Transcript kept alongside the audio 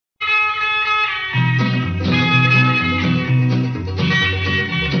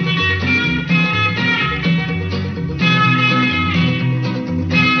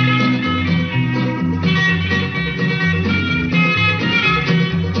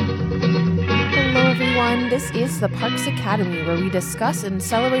everyone. This is the Parks Academy, where we discuss and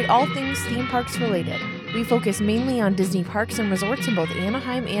celebrate all things theme parks related. We focus mainly on Disney parks and resorts in both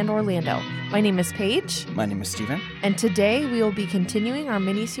Anaheim and Orlando. My name is Paige. My name is Steven. And today we will be continuing our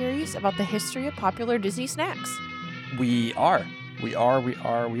mini-series about the history of popular Disney snacks. We are. It's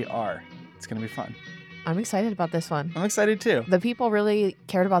going to be fun. I'm excited about this one. I'm excited too. The people really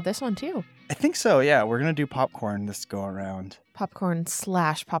cared about this one too. I think so, yeah. We're going to do popcorn this go around.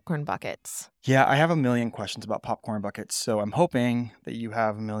 Popcorn/popcorn buckets. Yeah, I have a million questions about popcorn buckets, so I'm hoping that you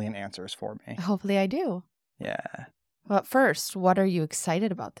have a million answers for me. Hopefully I do. Yeah. But first, what are you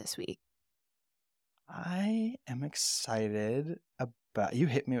excited about this week? I am excited about... You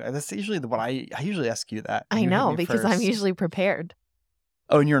hit me... That's usually what I usually ask you that. I know, because i I'm usually prepared.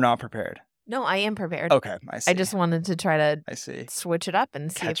 Oh, and you're not prepared? No, I am prepared. Okay, I see. I just wanted to try to switch it up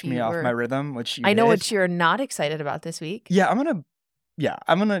and see Catch if you me off my rhythm, which you I know did. what you're not excited about this week. Yeah, I'm gonna...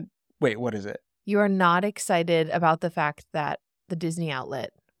 Wait, what is it? You are not excited about the fact that the Disney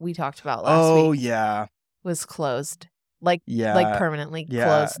outlet we talked about last week was closed. Like permanently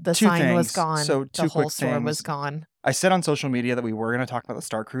closed. The sign was gone. So the whole store was gone. I said on social media that we were going to talk about the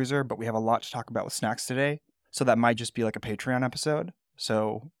Star Cruiser, but we have a lot to talk about with snacks today. So that might just be like a Patreon episode.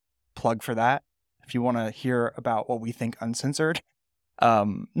 So plug for that. If you want to hear about what we think uncensored,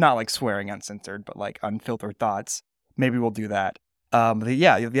 not like swearing uncensored, but like unfiltered thoughts, maybe we'll do that.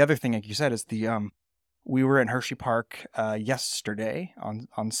 The other thing, like you said, is we were in Hershey Park yesterday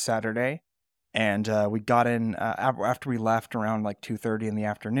on Saturday, and we got in after we left around like 2:30 in the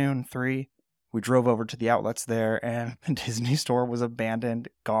afternoon, 3. We drove over to the outlets there, and the Disney store was abandoned,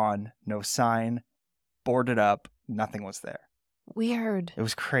 gone, no sign, boarded up, nothing was there. Weird. It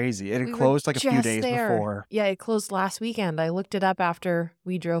was crazy. It had closed like a few days before. Yeah, it closed last weekend. I looked it up after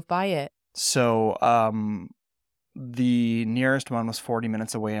we drove by it. So, the nearest one was 40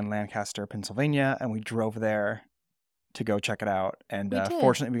 minutes away in Lancaster, Pennsylvania, and we drove there to go check it out. And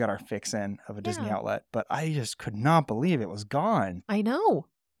fortunately, we got our fix in of a Disney outlet. But I just could not believe it was gone. I know.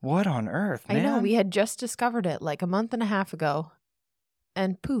 What on earth, man? I know. We had just discovered it like a month and a half ago.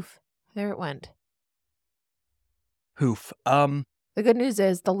 And poof, there it went. Poof. The good news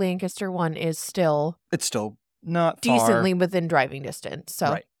is the Lancaster one is still... It's still not decently within driving distance.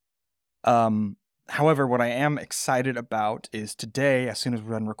 So. Right. However, what I am excited about is today, as soon as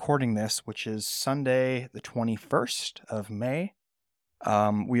we're done recording this, which is Sunday, the 21st of May,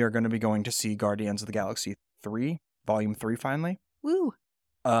 we are going to be going to see Guardians of the Galaxy 3, Volume 3 finally. Woo!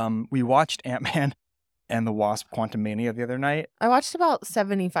 We watched Ant-Man and the Wasp: Quantumania the other night. I watched about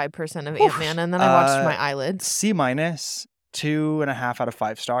 75% of Ant-Man, and then I watched my eyelids. C-, 2.5 out of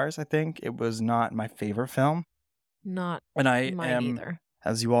 5 stars, I think. It was not my favorite film. Not and I mine am, either.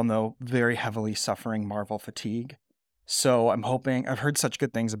 As you all know, very heavily suffering Marvel fatigue. So I'm hoping... I've heard such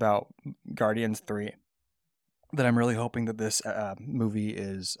good things about Guardians 3 that I'm really hoping that this movie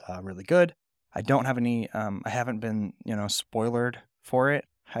is really good. I don't have any... I haven't been, spoilered for it.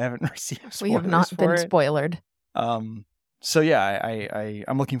 I haven't received spoilers. We have not been spoilered. So yeah,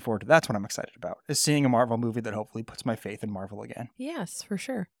 I'm looking forward to... That's what I'm excited about, is seeing a Marvel movie that hopefully puts my faith in Marvel again. Yes, for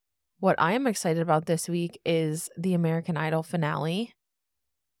sure. What I am excited about this week is the American Idol finale.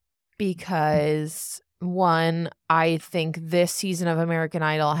 Because, one, I think this season of American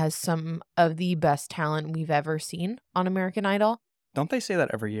Idol has some of the best talent we've ever seen on American Idol. Don't they say that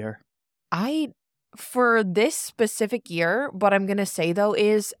every year? For this specific year, what I'm going to say, though,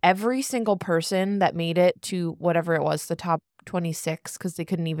 is every single person that made it to whatever it was, the top 26, because they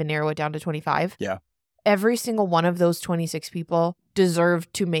couldn't even narrow it down to 25. Yeah. Every single one of those 26 people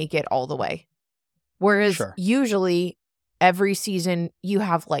deserved to make it all the way. Whereas usually... every season, you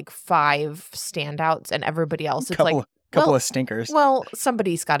have like 5 standouts and everybody else. It's couple of stinkers. Well,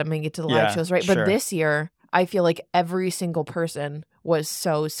 somebody's got to make it to the live shows, right? But this year, I feel like every single person was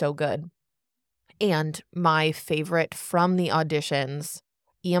so, so good. And my favorite from the auditions,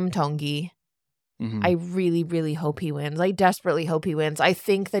 Iam Tongi. Mm-hmm. I really, really hope he wins. I desperately hope he wins. I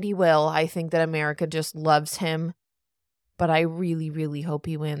think that he will. I think that America just loves him. But I really, really hope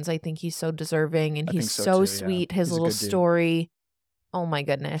he wins. I think he's so deserving, and he's so sweet. Yeah. His little story. Oh, my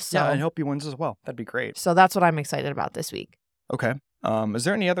goodness. So, yeah, I hope he wins as well. That'd be great. So that's what I'm excited about this week. Okay. Is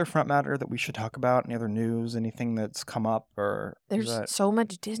there any other front matter that we should talk about? Any other news? Anything that's come up? There's so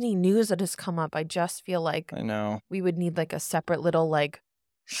much Disney news that has come up. I just feel like I know we would need like a separate little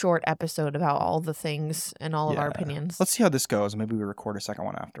short episode about all the things and all of our opinions. Let's see how this goes. Maybe we record a second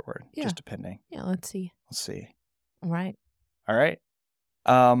one afterward. Yeah. Just depending. Yeah, let's see. All right.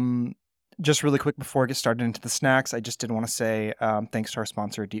 Just really quick before I get started into the snacks, I just did want to say thanks to our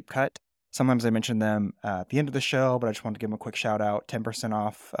sponsor, Deep Cut. Sometimes I mention them at the end of the show, but I just want to give them a quick shout out. 10%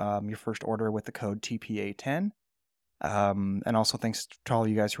 off your first order with the code TPA10. And also thanks to all of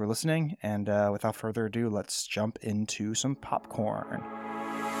you guys who are listening. And without further ado, let's jump into some popcorn.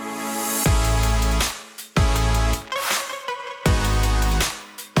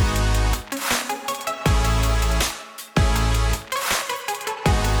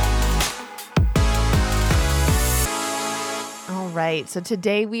 Right. So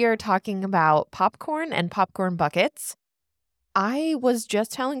today we are talking about popcorn and popcorn buckets. I was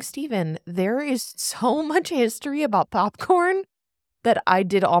just telling Steven, there is so much history about popcorn that I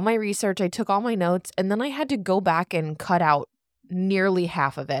did all my research. I took all my notes, and then I had to go back and cut out nearly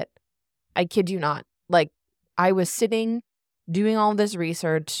half of it. I kid you not. Like, I was sitting doing all this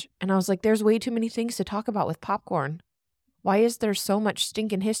research, and I was like, there's way too many things to talk about with popcorn. Why is there so much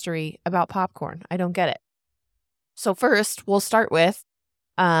stinking history about popcorn? I don't get it. So first, we'll start with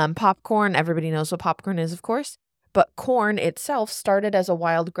popcorn. Everybody knows what popcorn is, of course. But corn itself started as a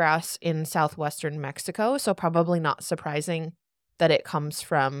wild grass in southwestern Mexico, so probably not surprising that it comes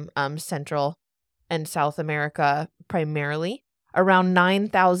from Central and South America primarily. Around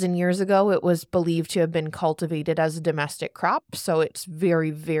 9,000 years ago, it was believed to have been cultivated as a domestic crop, so it's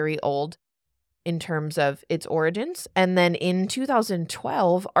very, very old in terms of its origins. And then in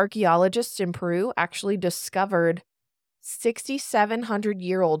 2012, archaeologists in Peru actually discovered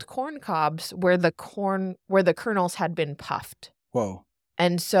 6,700-year-old corn cobs where the kernels had been puffed. Whoa.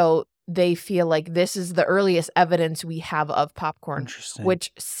 And so they feel like this is the earliest evidence we have of popcorn. Interesting.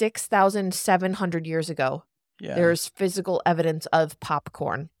 Which 6,700 years ago, there's physical evidence of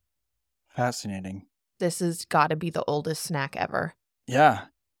popcorn. Fascinating. This has got to be the oldest snack ever. Yeah,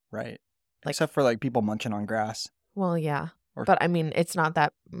 right. Except for like people munching on grass. Well, yeah. But I mean, it's not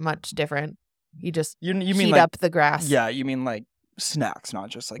that much different. You just you heat mean like, up the grass. Yeah, you mean like snacks, not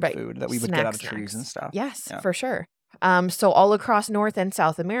just like food that we would get out of trees and stuff. Yes, for sure. So all across North and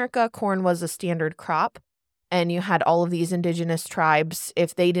South America, corn was a standard crop. And you had all of these indigenous tribes.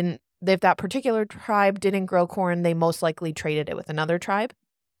 If that particular tribe didn't grow corn, they most likely traded it with another tribe.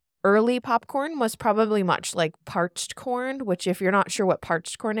 Early popcorn was probably much like parched corn, which if you're not sure what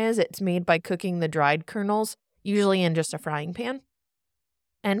parched corn is, it's made by cooking the dried kernels, usually in just a frying pan.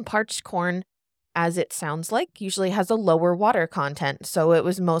 And parched corn, as it sounds like, usually has a lower water content. So it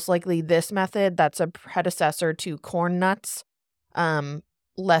was most likely this method that's a predecessor to corn nuts,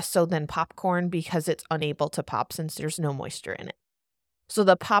 less so than popcorn because it's unable to pop since there's no moisture in it. So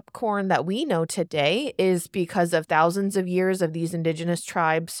the popcorn that we know today is because of thousands of years of these indigenous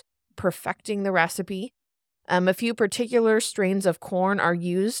tribes perfecting the recipe. A few particular strains of corn are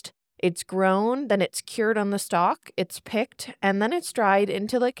used. It's grown, then it's cured on the stalk, it's picked, and then it's dried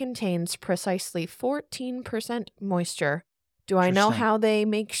until it contains precisely 14% moisture. Do I know how they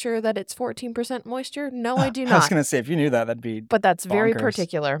make sure that it's 14% moisture? No, I do not. I was going to say, if you knew that, that'd be But that's bonkers. very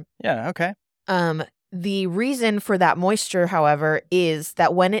particular. Yeah, okay. The reason for that moisture, however, is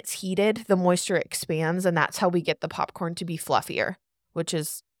that when it's heated, the moisture expands, and that's how we get the popcorn to be fluffier, which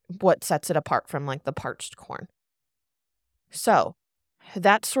is what sets it apart from like the parched corn. So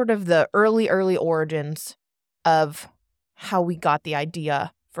that's sort of the early origins of how we got the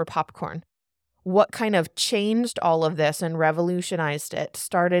idea for popcorn. What kind of changed all of this and revolutionized it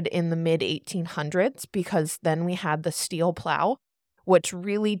started in the mid-1800s because then we had the steel plow, which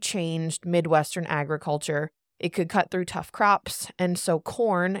really changed Midwestern agriculture. It could cut through tough crops, and so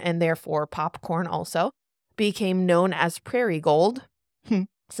corn, and therefore popcorn also, became known as prairie gold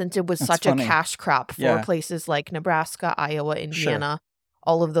since it was such a cash crop for places like Nebraska, Iowa, Indiana,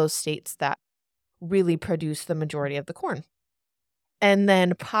 all of those states that really produce the majority of the corn. And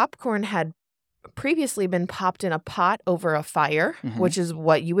then popcorn had previously been popped in a pot over a fire, which is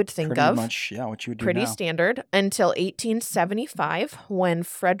what you would think pretty of. Much, yeah, what you would do Pretty now. standard, until 1875, when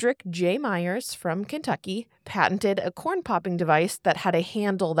Frederick J. Myers from Kentucky patented a corn popping device that had a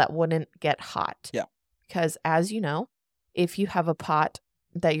handle that wouldn't get hot. Yeah. Because as you know, if you have a pot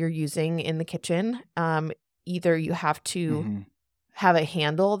that you're using in the kitchen, either you have to have a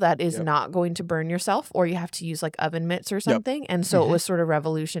handle that is not going to burn yourself, or you have to use like oven mitts or something. And so it was sort of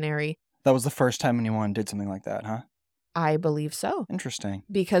revolutionary. That was the first time anyone did something like that, huh? I believe so. Interesting.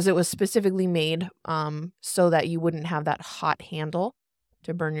 Because it was specifically made so that you wouldn't have that hot handle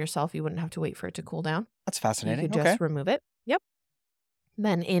to burn yourself. You wouldn't have to wait for it to cool down. That's fascinating. You could just remove it. Yep.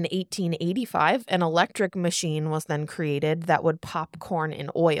 Then in 1885, an electric machine was then created that would pop corn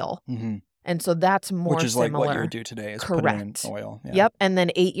in oil. And so that's more Which is similar. like what you would do today is put it in oil. Yeah. Yep. And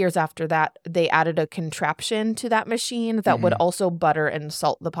then 8 years after that, they added a contraption to that machine that would also butter and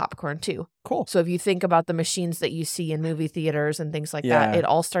salt the popcorn too. Cool. So if you think about the machines that you see in movie theaters and things like that, it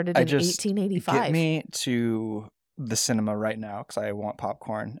all started in 1885. Get me to the cinema right now because I want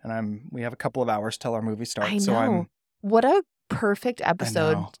popcorn, and we have a couple of hours till our movie starts. I know. So what a perfect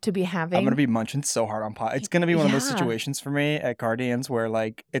episode to be having. I'm gonna be munching so hard on pot. It's gonna be one of those situations for me at Guardians where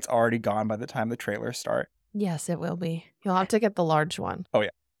like it's already gone by the time the trailers start. Yes, it will be. You'll have to get the large one. Oh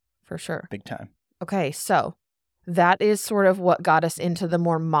yeah, for sure, big time. Okay, so that is sort of what got us into the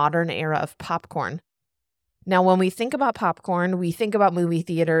more modern era of popcorn. Now, when we think about popcorn, we think about movie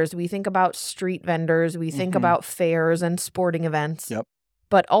theaters, we think about street vendors, we think about fairs and sporting events. Yep.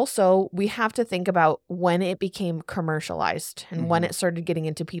 But also, we have to think about when it became commercialized and when it started getting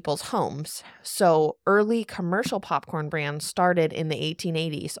into people's homes. So early commercial popcorn brands started in the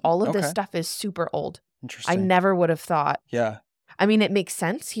 1880s. All of this stuff is super old. Interesting. I never would have thought. Yeah. I mean, it makes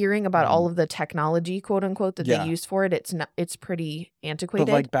sense hearing about all of the technology, quote unquote, that they used for it. It's pretty antiquated.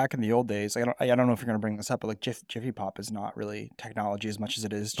 But like back in the old days, I don't know if you're going to bring this up, but like Jiffy Pop is not really technology as much as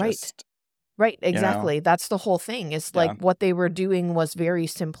it is just... Right, exactly. That's the whole thing. Is like what they were doing was very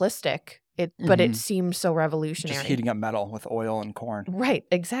simplistic. But it seems so revolutionary. Just heating up metal with oil and corn. Right,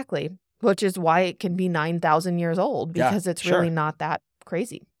 exactly. Which is why it can be 9,000 years old because it's really not that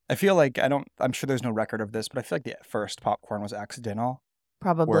crazy. I feel like I'm sure there's no record of this, but I feel like the first popcorn was accidental.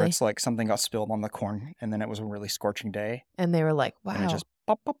 Probably. Where it's like something got spilled on the corn and then it was a really scorching day. And they were like, wow. And it just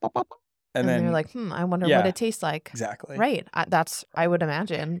pop, pop, pop, pop. And then they're like, I wonder what it tastes like. Exactly. Right. I would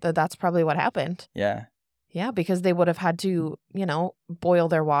imagine that's probably what happened. Yeah. Yeah, because they would have had to, boil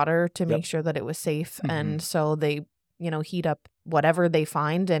their water to make sure that it was safe. And so they, heat up whatever they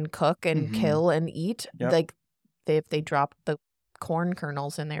find and cook and kill and eat. Yep. Like if they drop the corn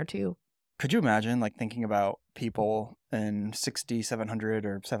kernels in there too. Could you imagine like thinking about people in 700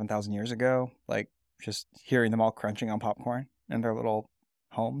 or 7,000 years ago, like just hearing them all crunching on popcorn in their little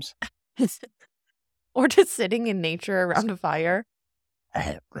homes? Or just sitting in nature around a fire.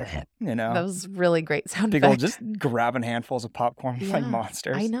 That was really great sound People effect. just grabbing handfuls of popcorn like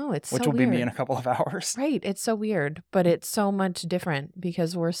monsters. I know, it's which so will weird. be me in a couple of hours. Right, it's so weird, but it's so much different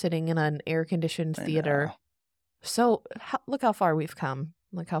because we're sitting in an air-conditioned theater. So look how far we've come.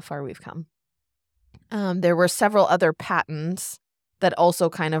 There were several other patents that also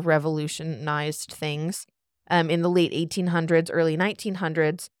kind of revolutionized things. In the late 1800s, early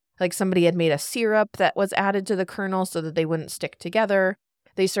 1900s, like somebody had made a syrup that was added to the kernels so that they wouldn't stick together.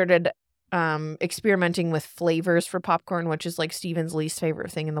 They started experimenting with flavors for popcorn, which is like Steven's least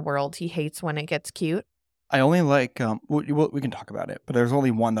favorite thing in the world. He hates when it gets cute. I only like, we can talk about it, but there's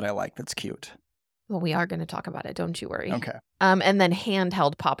only one that I like that's cute. Well, we are going to talk about it. Don't you worry. Okay. And then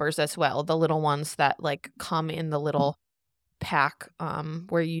handheld poppers as well. The little ones that like come in the little pack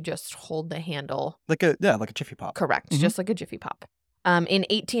where you just hold the handle. Like a Jiffy Pop. Correct. Just like a Jiffy Pop. In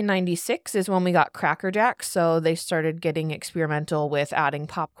 1896 is when we got Cracker Jacks. So they started getting experimental with adding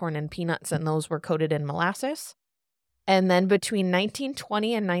popcorn and peanuts, and those were coated in molasses. And then between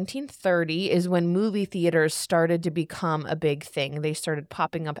 1920 and 1930 is when movie theaters started to become a big thing. They started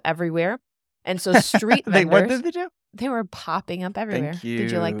popping up everywhere. And so street vendors. What did they do? They were popping up everywhere. Thank you. Did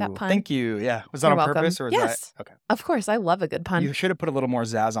you like that pun? Thank you. Yeah. Was that You're on welcome. purpose or was yes. that? Okay. Of course. I love a good pun. You should have put a little more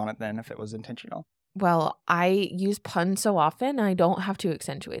zazz on it then if it was intentional. Well, I use puns so often, I don't have to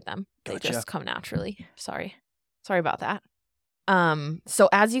accentuate them. They Gotcha. just come naturally. Sorry about that. So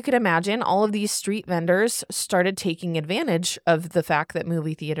as you could imagine, all of these street vendors started taking advantage of the fact that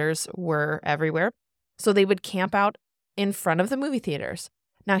movie theaters were everywhere. So they would camp out in front of the movie theaters.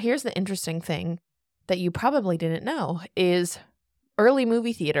 Now, here's the interesting thing that you probably didn't know is early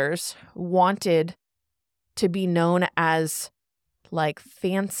movie theaters wanted to be known as like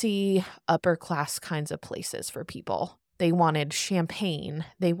fancy upper class kinds of places for people. They wanted champagne.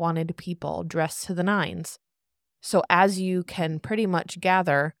 They wanted people dressed to the nines. So as you can pretty much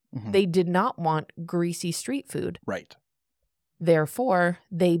gather, they did not want greasy street food. Right. Therefore,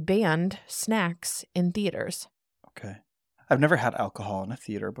 they banned snacks in theaters. Okay. I've never had alcohol in a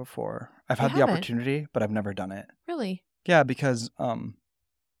theater before. I've had the opportunity, but I've never done it. Really? Yeah, because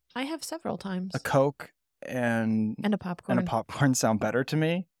I have several times. A Coke and a popcorn sound better to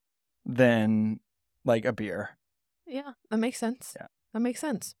me than like a beer. Yeah, that makes sense. Yeah. That makes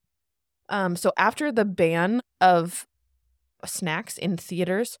sense. So after the ban of snacks in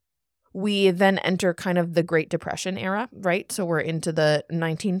theaters, we then enter kind of the Great Depression era, right? So we're into the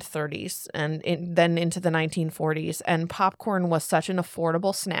 1930s and then into the 1940s. And popcorn was such an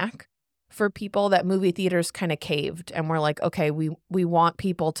affordable snack for people that movie theaters kind of caved and we're like, okay, we want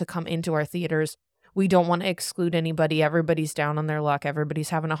people to come into our theaters. We don't want to exclude anybody. Everybody's down on their luck. Everybody's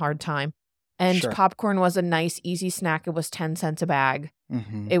having a hard time. And popcorn was a nice, easy snack. It was 10 cents a bag.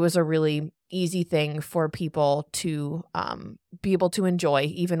 Mm-hmm. It was a really easy thing for people to be able to enjoy,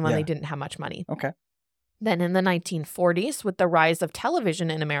 even when they didn't have much money. Okay. Then in the 1940s, with the rise of television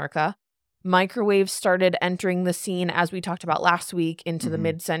in America, microwaves started entering the scene, as we talked about last week, into the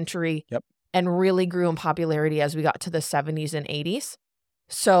mid-century and really grew in popularity as we got to the 70s and 80s.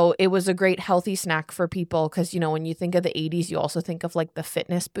 So it was a great healthy snack for people because, you know, when you think of the 80s, you also think of like the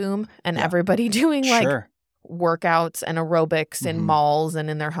fitness boom and everybody doing like workouts and aerobics in malls and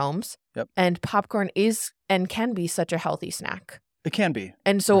in their homes. Yep. And popcorn is and can be such a healthy snack. It can be.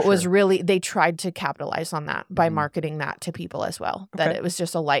 And so it was really, they tried to capitalize on that by marketing that to people as well, that it was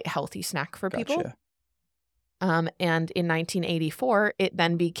just a light, healthy snack for people. And in 1984, it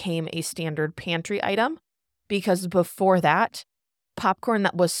then became a standard pantry item because before that, popcorn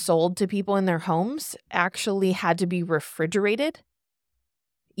that was sold to people in their homes actually had to be refrigerated.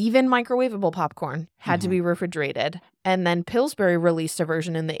 Even microwavable popcorn had to be refrigerated. And then Pillsbury released a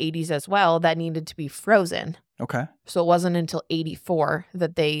version in the 80s as well that needed to be frozen. Okay. So it wasn't until 84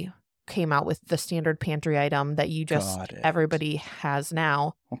 that they came out with the standard pantry item that you just, everybody has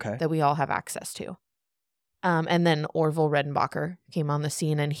now that we all have access to. And then Orville Redenbacher came on the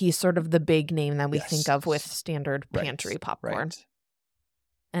scene, and he's sort of the big name that we think of with standard pantry popcorn. Right.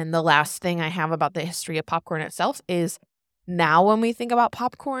 And the last thing I have about the history of popcorn itself is now when we think about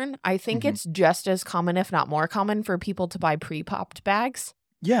popcorn, I think it's just as common, if not more common, for people to buy pre-popped bags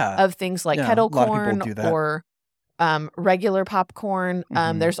of things like kettle corn or regular popcorn.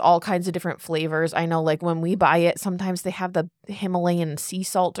 There's all kinds of different flavors. I know like when we buy it, sometimes they have the Himalayan sea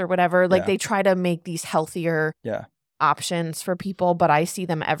salt or whatever. Like they try to make these healthier options for people, but I see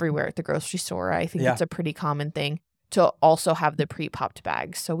them everywhere at the grocery store. I think it's a pretty common thing to also have the pre-popped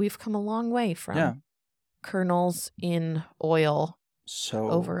bags. So we've come a long way from kernels in oil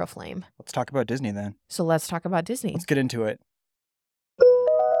over a flame. Let's talk about Disney then. So let's talk about Disney. Let's get into it.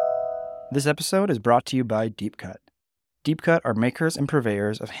 This episode is brought to you by Deep Cut. Deep Cut are makers and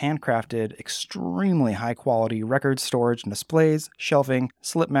purveyors of handcrafted, extremely high-quality record storage and displays, shelving,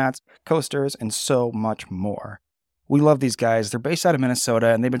 slip mats, coasters, and so much more. We love these guys. They're based out of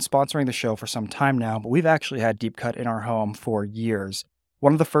Minnesota, and they've been sponsoring the show for some time now, but we've actually had Deep Cut in our home for years.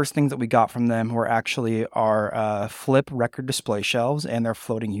 One of the first things that we got from them were actually our flip record display shelves and their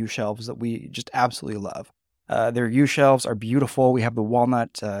floating U-shelves that we just absolutely love. Their U-shelves are beautiful. We have the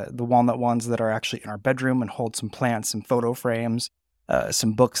walnut ones that are actually in our bedroom and hold some plants, some photo frames,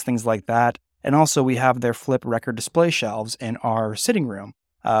 some books, things like that. And also we have their flip record display shelves in our sitting room.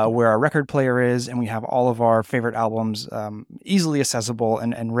 Where our record player is, and we have all of our favorite albums easily accessible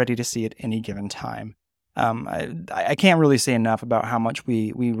and ready to see at any given time. I can't really say enough about how much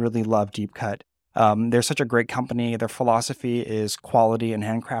we really love Deep Cut. They're such a great company. Their philosophy is quality and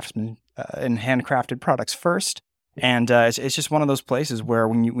handcrafted products first, and it's just one of those places where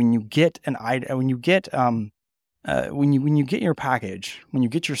when you get your package, when you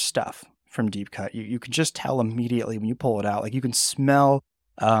get your stuff from Deep Cut, you can just tell immediately when you pull it out. Like you can smell.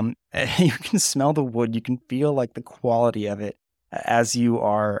 You can smell the wood. You can feel like the quality of it as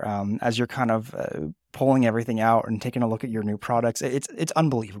you're kind of pulling everything out and taking a look at your new products. It's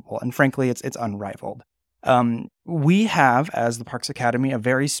unbelievable, and frankly, it's unrivaled. We have, as the Parks Academy, a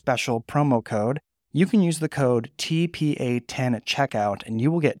very special promo code. You can use the code TPA10 at checkout, and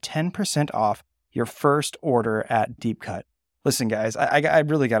you will get 10% off your first order at Deep Cut. Listen, guys, I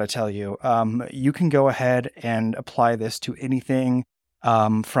really got to tell you, you can go ahead and apply this to anything.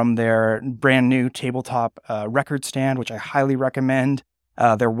 From their brand new tabletop record stand, which I highly recommend,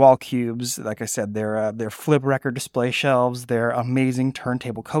 their wall cubes, like I said, their flip record display shelves, their amazing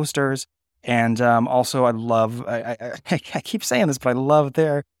turntable coasters, and also I keep saying this, but I love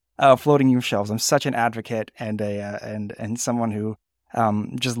their floating U shelves. I'm such an advocate and someone who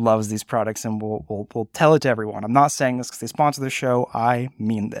just loves these products and will tell it to everyone. I'm not saying this because they sponsor the show. I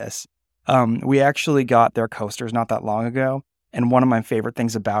mean this. We actually got their coasters not that long ago. And one of my favorite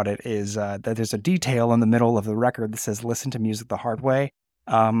things about it is that there's a detail in the middle of the record that says, "Listen to music the hard way."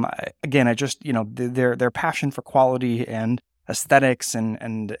 Again, I just, their passion for quality and aesthetics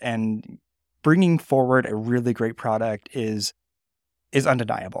and bringing forward a really great product is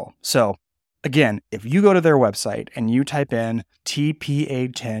undeniable. So again, if you go to their website and you type in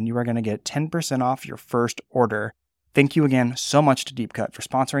TPA10, you are going to get 10% off your first order. Thank you again so much to Deep Cut for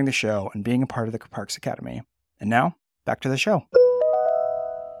sponsoring the show and being a part of the Parks Academy. And now, back to the show.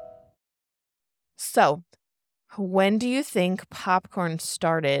 So, when do you think popcorn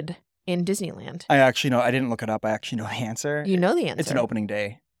started in Disneyland? I actually know. I didn't look it up. I actually know the answer. You know the answer. It's an opening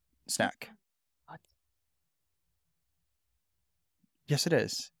day snack. What? Yes, it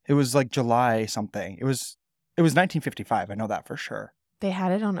is. It was like July something. It was 1955. I know that for sure. They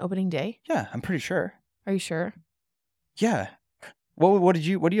had it on opening day? Yeah, I'm pretty sure. Are you sure? Yeah. What do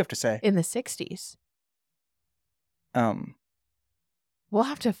you have to say? In the 60s. We'll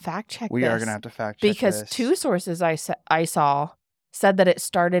have to fact check this. We are going to have to fact check because this. 2 sources I saw said that it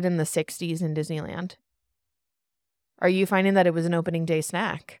started in the 60s in Disneyland. Are you finding that it was an opening day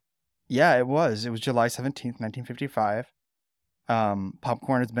snack? Yeah, it was. It was July 17th, 1955.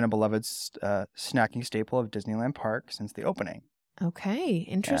 Popcorn has been a beloved snacking staple of Disneyland Park since the opening. Okay,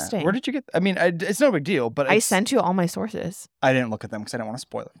 interesting. Yeah. Where did you get... I mean, it's no big deal, but I sent you all my sources. I didn't look at them because I didn't want to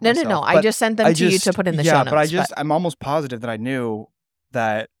spoil it for myself. No. I just sent them to you to put in the show notes. Yeah, but I'm almost positive that I knew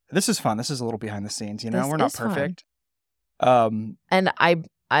that... This is fun. This is a little behind the scenes, you know? We're not perfect. And I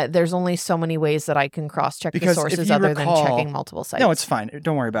there's only so many ways that I can cross-check the sources other than checking multiple sites. No, it's fine.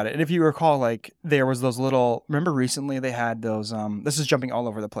 Don't worry about it. And if you recall, like, there was those little... Remember recently they had those... This is jumping all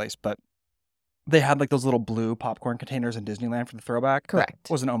over the place, but... They had like those little blue popcorn containers in Disneyland for the throwback. Correct.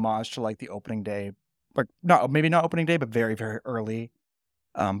 That was an homage to like the opening day, like maybe not opening day, but very, very early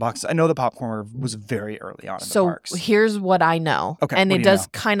boxes. I know the popcorn was very early on in the parks. So here's what I know. Okay, and it does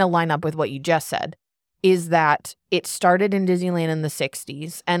kind of line up with what you just said, is that it started in Disneyland in the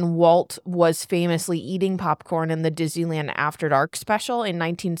 60s, and Walt was famously eating popcorn in the Disneyland After Dark special in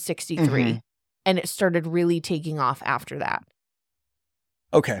 1963. Mm-hmm. And it started really taking off after that.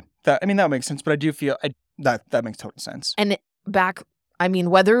 Okay. That makes sense, but I do feel that makes total sense. And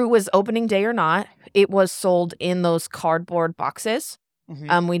whether it was opening day or not, it was sold in those cardboard boxes.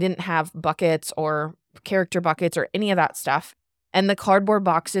 Mm-hmm. We didn't have buckets or character buckets or any of that stuff. And the cardboard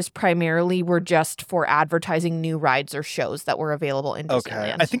boxes primarily were just for advertising new rides or shows that were available in Disneyland.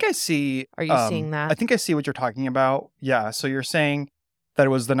 Okay. I think I see... Are you seeing that? I think I see what you're talking about. Yeah. So you're saying... that it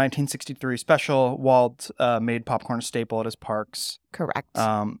was the 1963 special. Walt made popcorn a staple at his parks. Correct.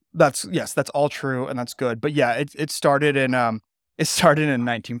 That's all true, and that's good. But yeah, it started in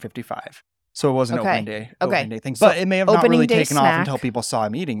 1955, so it was an opening day thing. But it may have not really taken off until people saw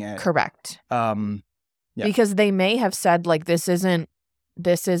him eating it. Correct. Yeah. Because they may have said like this isn't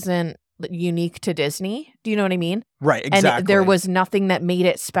unique to Disney. Do you know what I mean? Right. Exactly. And there was nothing that made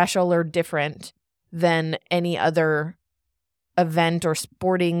it special or different than any other event or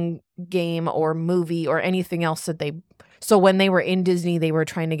sporting game or movie or anything else that so when they were in Disney, they were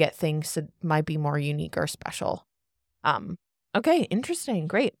trying to get things that might be more unique or special. Okay, interesting,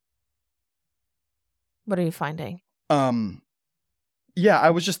 great. What are you finding? Yeah, I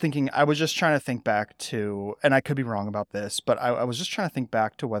was just trying to think back to, and I could be wrong about this, but I was just trying to think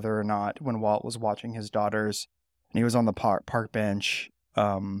back to whether or not when Walt was watching his daughters and he was on the park bench,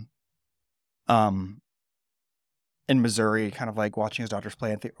 in Missouri, kind of like watching his daughters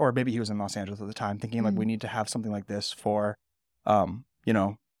play, or maybe he was in Los Angeles at the time, thinking like we need to have something like this for,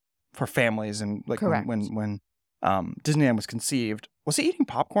 for families, and like when Disneyland was conceived. Was he eating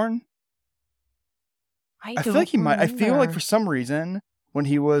popcorn? I feel like he might. I feel like for some reason when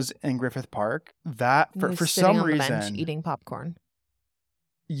he was in Griffith Park, that for some reason eating popcorn.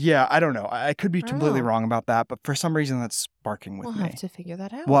 Yeah, I don't know. I could be completely wrong about that, but for some reason that's sparking with me. We'll have to figure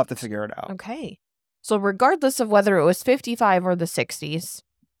that out. We'll have to figure it out. Okay. So regardless of whether it was 55 or the 60s,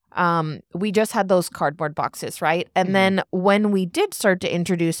 we just had those cardboard boxes, right? And then when we did start to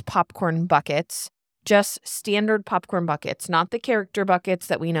introduce popcorn buckets, just standard popcorn buckets, not the character buckets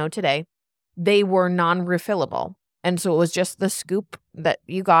that we know today, they were non-refillable. And so it was just the scoop that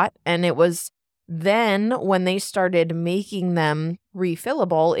you got. And it was then when they started making them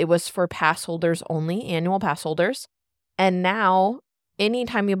refillable, it was for pass holders only, annual pass holders. And now...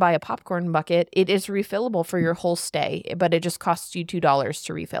 anytime you buy a popcorn bucket, it is refillable for your whole stay, but it just costs you $2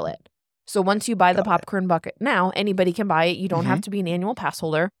 to refill it. So once you buy the popcorn bucket now, anybody can buy it. You don't have to be an annual pass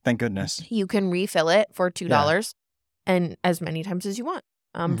holder. Thank goodness. You can refill it for $2 and as many times as you want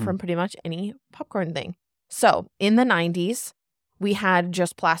from pretty much any popcorn thing. So in the 90s, we had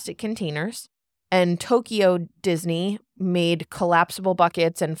just plastic containers. And Tokyo Disney made collapsible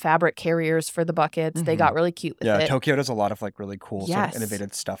buckets and fabric carriers for the buckets. Mm-hmm. They got really cute with it. Yeah, Tokyo does a lot of like really cool sort of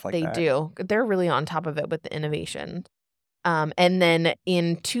innovative stuff like that. They do. They're really on top of it with the innovation. And then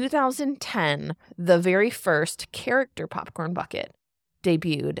in 2010, the very first character popcorn bucket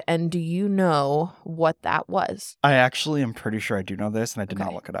debuted. And do you know what that was? I actually am pretty sure I do know this, and I did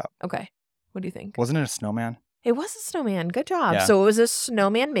not look it up. Okay. What do you think? Wasn't it a snowman? It was a snowman. Good job. Yeah. So it was a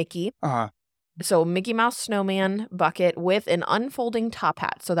snowman Mickey. Uh-huh. So Mickey Mouse snowman bucket with an unfolding top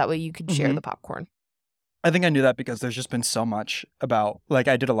hat, so that way you could share the popcorn. I think I knew that because there's just been so much about, like,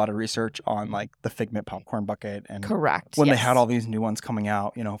 I did a lot of research on, like, the Figment popcorn bucket. And Correct. when yes. they had all these new ones coming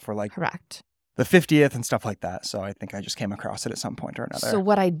out, you know, for, like, Correct. the 50th and stuff like that. So I think I just came across it at some point or another. So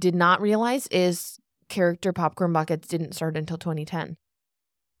what I did not realize is character popcorn buckets didn't start until 2010.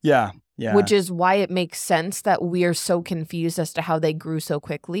 Yeah. Yeah. Which is why it makes sense that we're so confused as to how they grew so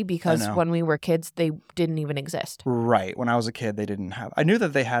quickly, because when we were kids, they didn't even exist. Right. When I was a kid, they didn't have... I knew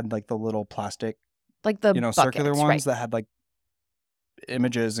that they had, like, the little plastic, like the buckets, circular ones right. that had, like,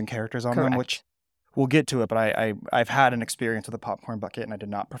 images and characters on Correct. them, which we'll get to it, but I've had an experience with a popcorn bucket, and I did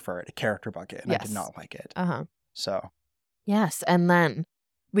not prefer it. A character bucket, and I did not like it. So... Yes, and then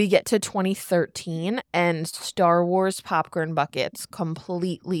we get to 2013, and Star Wars popcorn buckets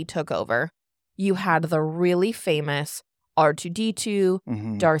completely took over. You had the really famous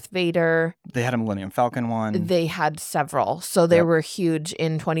R2-D2, Darth Vader. They had a Millennium Falcon one. They had several, so they were huge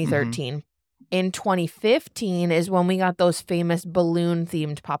in 2013. In 2015 is when we got those famous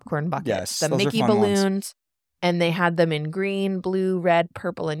balloon-themed popcorn buckets. Yes, the those Mickey are fun balloons. Ones. And they had them in green, blue, red,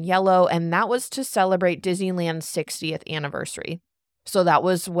 purple, and yellow. And that was to celebrate Disneyland's 60th anniversary. So that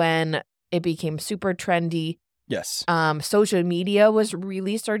was when it became super trendy. Yes. Social media was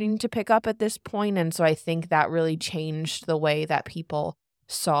really starting to pick up at this point. And so I think that really changed the way that people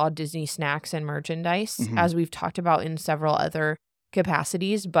saw Disney snacks and merchandise, as we've talked about in several other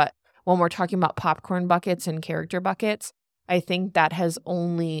capacities. But when we're talking about popcorn buckets and character buckets, I think that has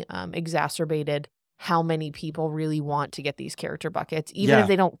only exacerbated how many people really want to get these character buckets, even if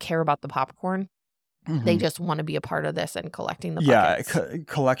they don't care about the popcorn. They just want to be a part of this and collecting the buckets. Yeah,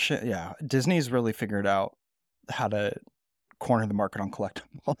 collection. Yeah, Disney's really figured out how to corner the market on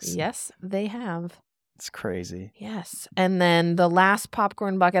collectibles. Yes, they have. It's crazy. Yes. And then the last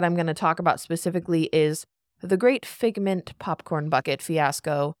popcorn bucket I'm going to talk about specifically is the Great Figment popcorn bucket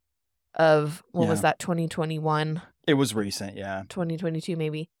fiasco of, what was that, 2021? It was recent, yeah. 2022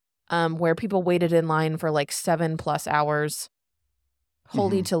 maybe. Where people waited in line for like 7+ hours.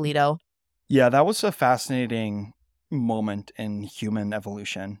 Holy Toledo. Yeah, that was a fascinating moment in human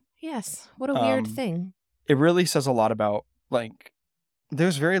evolution. Yes. What a weird thing. It really says a lot about, like,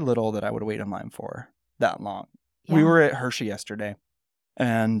 there's very little that I would wait in line for that long. Yeah. We were at Hershey yesterday.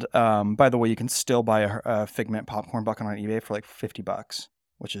 And by the way, you can still buy a Figment popcorn bucket on eBay for like $50,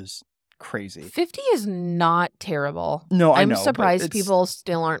 which is crazy. 50 is not terrible. No, I know. I'm surprised people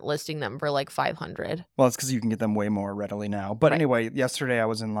still aren't listing them for like 500. Well, it's because you can get them way more readily now. But anyway, yesterday I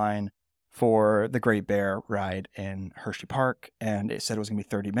was in line for the Great Bear ride in Hershey Park, and it said it was going to be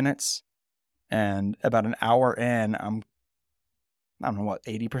 30 minutes. And about an hour in, I don't know what,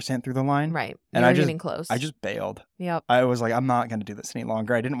 80% through the line. Right. And You're getting close. I just bailed. Yep. I was like, I'm not going to do this any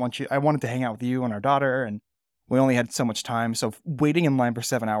longer. I wanted to hang out with you and our daughter, and we only had so much time. So waiting in line for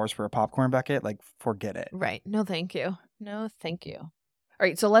 7 hours for a popcorn bucket, like, forget it. Right. No, thank you. No, thank you. All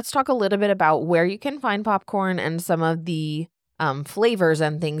right. So let's talk a little bit about where you can find popcorn and some of the flavors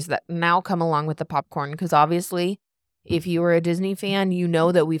and things that now come along with the popcorn. Because obviously, if you were a Disney fan, you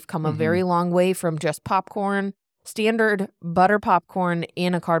know that we've come a very long way from just popcorn, standard butter popcorn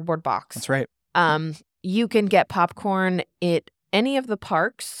in a cardboard box. That's right. You can get popcorn at any of the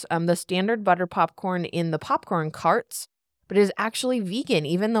parks, the standard butter popcorn in the popcorn carts, but it is actually vegan,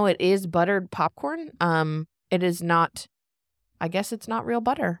 even though it is buttered popcorn. It is not, I guess it's not real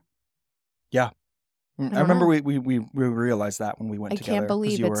butter. Yeah. I remember we realized that when we went together. I can't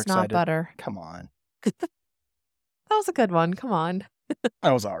believe it's not butter. Come on. That was a good one. Come on.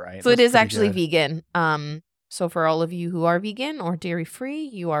 That was all right. So it is actually vegan. So for all of you who are vegan or dairy free,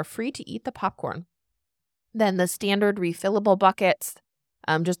 you are free to eat the popcorn. Then the standard refillable buckets,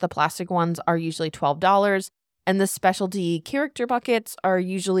 just the plastic ones, are usually $12. And the specialty character buckets are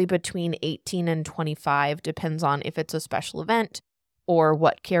usually between $18 and $25, depends on if it's a special event or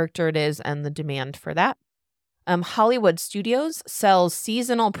what character it is and the demand for that. Hollywood Studios sells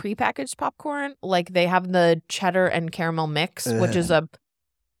seasonal prepackaged popcorn. Like they have the cheddar and caramel mix, which is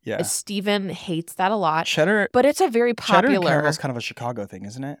Steven hates that a lot. Cheddar, but it's a very popular. Cheddar and caramel is kind of a Chicago thing,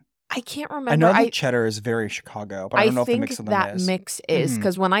 isn't it? I can't remember. I know that cheddar is very Chicago, but I don't know if the mix of them is. I think that mix is,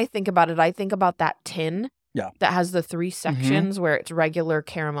 because when I think about it, I think about that tin that has the 3 sections where it's regular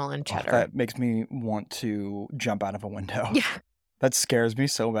caramel and cheddar. Oh, that makes me want to jump out of a window. Yeah. That scares me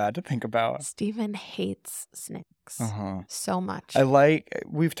so bad to think about. Steven hates snacks so much.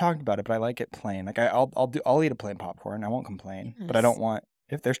 We've talked about it, but I like it plain. Like I'll eat a plain popcorn. I won't complain, but I don't want,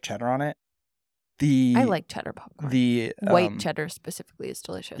 if there's cheddar on it. I like cheddar popcorn. The white cheddar specifically is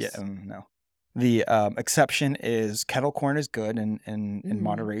delicious. Yeah, no. The exception is kettle corn is good in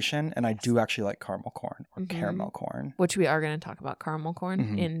moderation, and I do actually like caramel corn or caramel corn. Which we are going to talk about caramel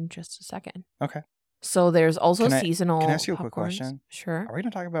corn in just a second. Okay. So there's also seasonal. Can I ask you a popcorns. quick question? Sure. Are we going to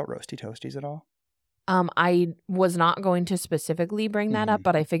talk about roasty toasties at all? I was not going to specifically bring that up,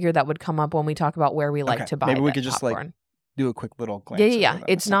 but I figured that would come up when we talk about where we like to buy. Maybe we could just popcorn. like do a quick little glance. Yeah.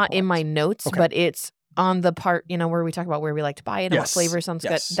 It's not in my notes, but it's on the part, where we talk about where we like to buy it and what flavor sounds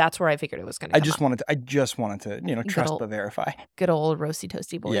good. That's where I figured it was going to come up. I just wanted to, trust but verify. Good old roasty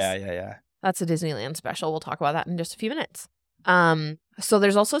toasty boys. Yeah. That's a Disneyland special. We'll talk about that in just a few minutes. So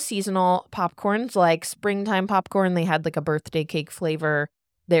there's also seasonal popcorns, like springtime popcorn. They had like a birthday cake flavor.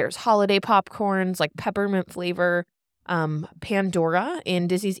 There's holiday popcorns, like peppermint flavor. Pandora in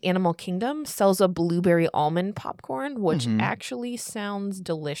Disney's Animal Kingdom sells a blueberry almond popcorn, which actually sounds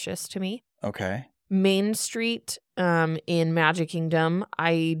delicious to me. Okay. Main Street in Magic Kingdom.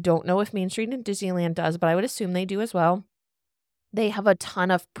 I don't know if Main Street in Disneyland does, but I would assume they do as well. They have a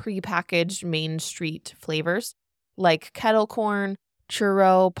ton of prepackaged Main Street flavors like kettle corn,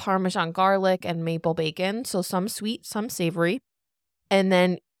 churro, Parmesan garlic, and maple bacon. So some sweet, some savory. And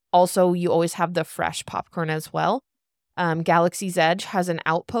then also you always have the fresh popcorn as well. Galaxy's Edge has an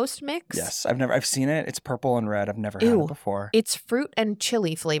Outpost mix. Yes, I've seen it. It's purple and red. I've never had it before. It's fruit and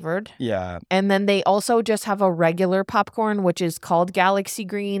chili flavored. Yeah. And then they also just have a regular popcorn, which is called Galaxy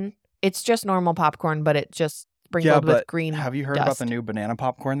Green. It's just normal popcorn, but it just sprinkled with green have you heard dust. about the new banana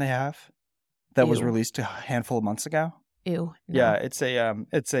popcorn they have that was released a handful of months ago? Ew. No. Yeah,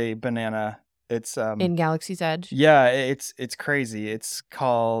 it's a banana. It's in Galaxy's Edge. Yeah, it's crazy. It's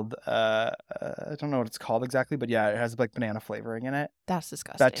called I don't know what it's called exactly, but yeah, it has like banana flavoring in it. That's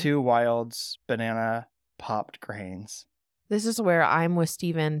disgusting. That too, Wild's banana popped grains. This is where I'm with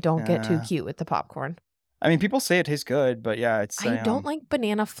Steven. Don't get too cute with the popcorn. I mean, people say it tastes good, but yeah, it's I don't like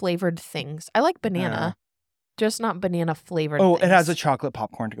banana flavored things. I like banana, just not banana flavored things. It has a chocolate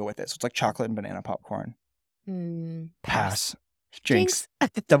popcorn to go with it. So it's like chocolate and banana popcorn. Pass. Jinx.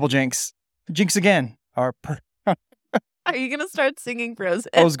 Double jinx. Jinx again. Are you going to start singing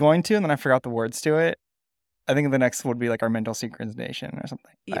Frozen? I was going to, and then I forgot the words to it. I think the next would be like our mental synchronization or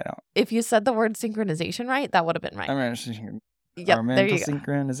something. I don't. If you said the word synchronization right, that would have been right. Our mental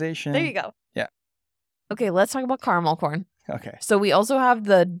synchronization. There you go. Yeah. Okay, let's talk about caramel corn. Okay. So we also have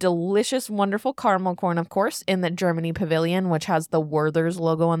the delicious, wonderful caramel corn, of course, in the Germany pavilion, which has the Werther's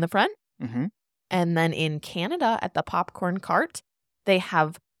logo on the front. Mm-hmm. And then in Canada at the popcorn cart, they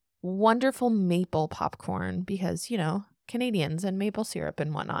have wonderful maple popcorn because, Canadians and maple syrup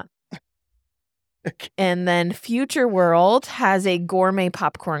and whatnot. And then Future World has a gourmet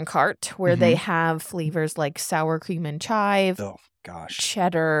popcorn cart where they have flavors like sour cream and chive,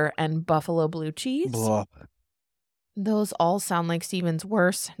 cheddar, and buffalo blue cheese. Blah. Those all sound like Steven's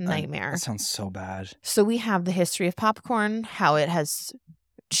worst nightmare. That sounds so bad. So we have the history of popcorn, how it has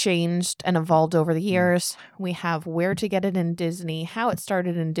changed and evolved over the years. We have where to get it in Disney, how it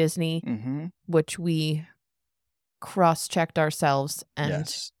started in Disney, which we cross-checked ourselves,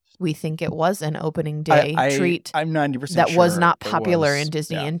 and we think it was an opening day treat. I'm 90% that sure was not popular in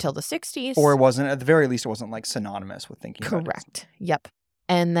Disney until the 60s. Or it wasn't, at the very least, it wasn't like synonymous with thinking about it. Correct. Yep.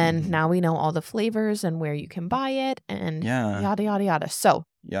 And then now we know all the flavors and where you can buy it and yada, yada, yada. So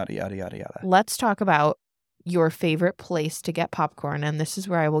yada, yada, yada, yada. Let's talk about your favorite place to get popcorn. And this is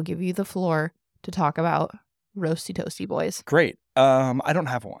where I will give you the floor to talk about Roasty Toasty Boys. Great. I don't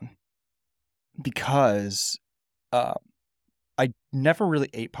have one because I never really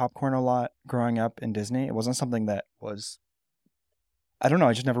ate popcorn a lot growing up in Disney. It wasn't something that was, I don't know,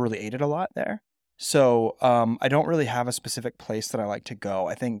 I just never really ate it a lot there. So I don't really have a specific place that I like to go.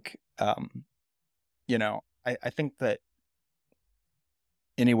 I think, I think that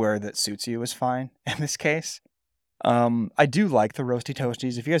anywhere that suits you is fine in this case. I do like the Roasty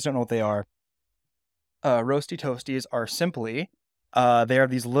Toasties. If you guys don't know what they are, Roasty Toasties are simply, they are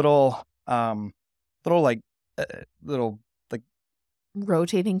these little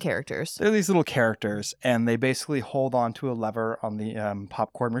rotating characters. They're these little characters, and they basically hold on to a lever on the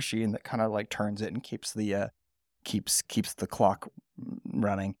popcorn machine that kind of like turns it and keeps the clock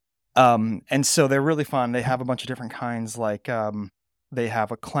running. And so they're really fun. They have a bunch of different kinds, like they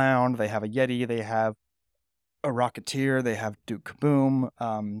have a clown, they have a Yeti, they have a Rocketeer, they have Duke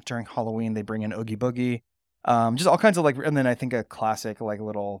Kaboom. During Halloween, they bring in Oogie Boogie. Just all kinds of and then I think a classic like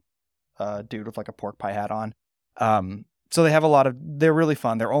little dude with like a pork pie hat on. So they have they're really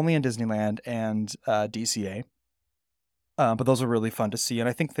fun. They're only in Disneyland and DCA. But those are really fun to see. And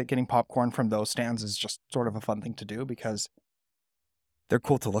I think that getting popcorn from those stands is just sort of a fun thing to do because they're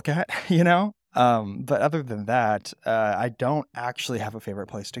cool to look at, But other than that, I don't actually have a favorite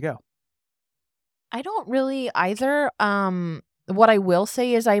place to go. I don't really either. What I will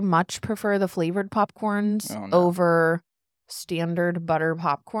say is I much prefer the flavored popcorns over standard butter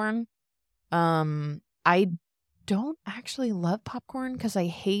popcorn. I don't actually love popcorn because I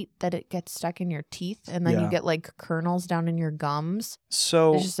hate that it gets stuck in your teeth and then you get like kernels down in your gums.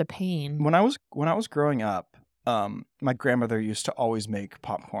 So it's just a pain. When I was growing up, my grandmother used to always make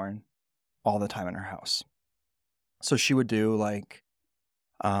popcorn all the time in her house. So she would do like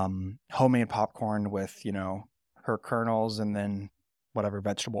homemade popcorn with, her kernels and then whatever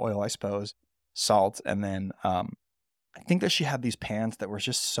vegetable oil, I suppose, salt, and then I think that she had these pans that were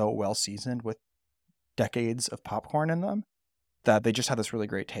just so well seasoned with decades of popcorn in them that they just had this really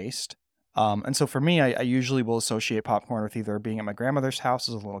great taste. And so for me, I usually will associate popcorn with either being at my grandmother's house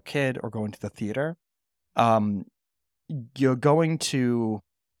as a little kid or going to the theater. You're going to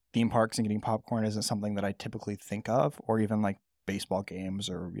theme parks and getting popcorn isn't something that I typically think of, or even like baseball games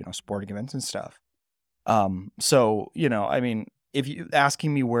or, sporting events and stuff. So, I mean, if you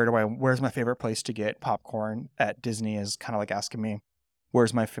asking me where's my favorite place to get popcorn at Disney is kind of like asking me,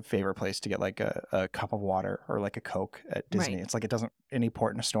 where's my favorite place to get like a cup of water or like a Coke at Disney? Right. It's like it doesn't any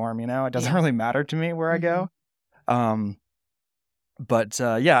port in a storm, it doesn't really matter to me where I go. But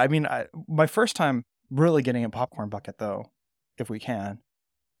I mean, my first time really getting a popcorn bucket though, if we can,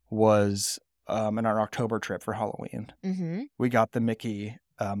 was in our October trip for Halloween. Mm-hmm. We got the Mickey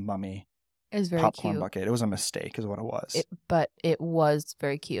Mummy. It was very popcorn cute. Bucket. It was a mistake, is what it was. But it was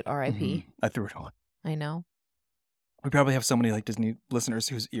very cute. R.I.P. Mm-hmm. I threw it away. I know. We probably have so many like Disney listeners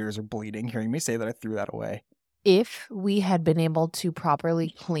whose ears are bleeding hearing me say that I threw that away. If we had been able to properly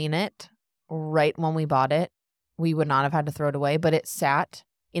clean it right when we bought it, we would not have had to throw it away. But it sat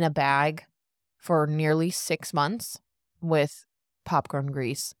in a bag for nearly 6 months with popcorn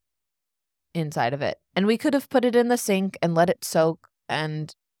grease inside of it. And we could have put it in the sink and let it soak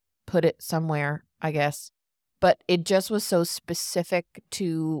and put it somewhere, I guess. But it just was so specific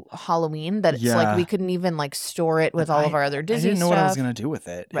to Halloween that it's like we couldn't even like store it with all of our other Disney stuff. I didn't know what I was going to do with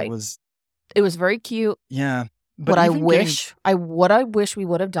it. Right. It was very cute. Yeah. But what I wish we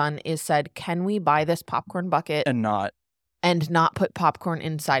would have done is said, can we buy this popcorn bucket and not put popcorn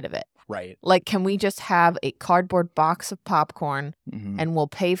inside of it? Right. Like, can we just have a cardboard box of popcorn and we'll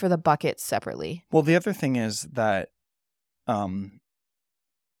pay for the buckets separately? Well, the other thing is that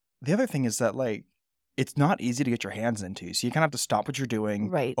like it's not easy to get your hands into. So you kind of have to stop what you're doing,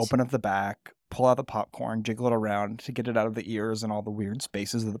 right. Open up the back, pull out the popcorn, jiggle it around to get it out of the ears and all the weird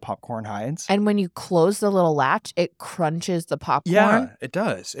spaces that the popcorn hides. And when you close the little latch, it crunches the popcorn. Yeah, it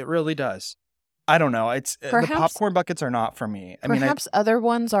does. It really does. I don't know. It's the popcorn buckets are not for me. Perhaps other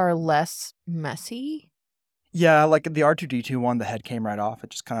ones are less messy. Yeah, like the R2-D2 one, the head came right off. It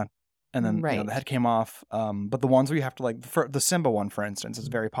just kind of, and then the head came off. But the ones where you have to like, for the Simba one, for instance, is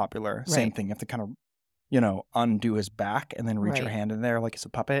very popular. Right. Same thing. You have to kind of, undo his back and then reach your hand in there like it's a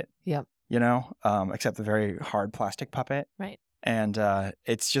puppet. Yep. Except the very hard plastic puppet. Right. And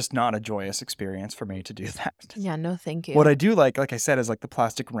it's just not a joyous experience for me to do that. Yeah, no, thank you. What I do like I said, is like the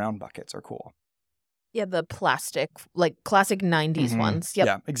plastic round buckets are cool. Yeah, the plastic, like classic 90s ones. Yep.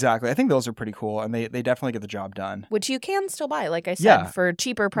 Yeah, exactly. I think those are pretty cool, and they definitely get the job done. Which you can still buy, like I said, for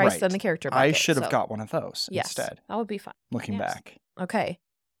cheaper price than the character bucket. I should have got one of those instead. That would be fun. Looking back. Okay.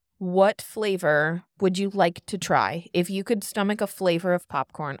 What flavor would you like to try? If you could stomach a flavor of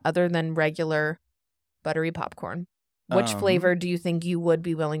popcorn other than regular buttery popcorn, which flavor do you think you would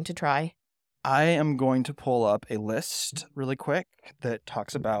be willing to try? I am going to pull up a list really quick that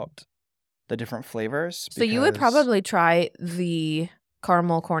talks about the different flavors. So you would probably try the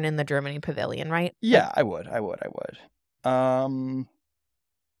caramel corn in the Germany pavilion, right? Yeah, I would.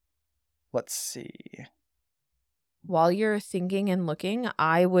 Let's see. While you're thinking and looking,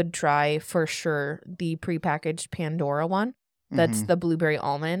 I would try for sure the prepackaged Pandora one. That's the blueberry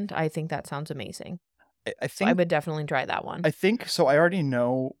almond. I think that sounds amazing. I think so I would definitely try that one. I think so. I already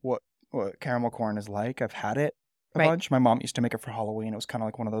know what caramel corn is like. I've had it a bunch. My mom used to make it for Halloween. It was kind of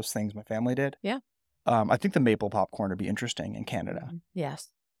like one of those things my family did. Yeah. I think the maple popcorn would be interesting in Canada. Yes.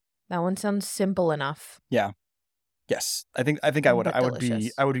 That one sounds simple enough. Yeah. Yes. I think I would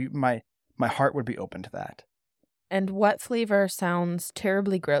be my heart would be open to that. And what flavor sounds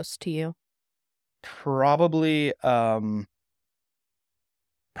terribly gross to you? Probably the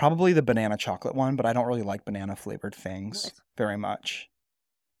banana chocolate one, but I don't really like banana flavored things very much.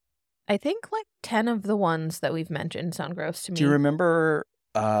 I think like 10 of the ones that we've mentioned sound gross to me. Do you remember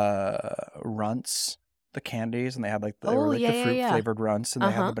Runts, the candies, and they had like the fruit flavored Runts, and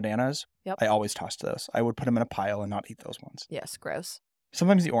they had the bananas? Yep. I always tossed those. I would put them in a pile and not eat those ones. Yes, gross.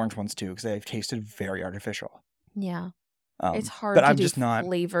 Sometimes the orange ones too, because they've tasted very artificial. Yeah. It's hard to do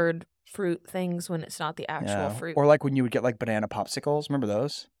flavored fruit things when it's not the actual fruit. Or like when you would get like banana popsicles. Remember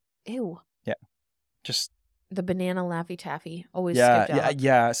those? Ew. Yeah. Just The banana Laffy Taffy. Always Yeah, skip jollops.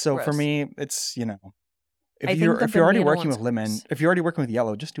 yeah. So for Gross. me, it's, you know, I if think the you're already banana working one's with lemon, gross. if you're already working with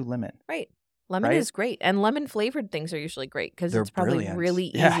yellow, just do lemon. Right. Lemon Right? is great. And lemon flavored things are usually great because They're it's probably brilliant.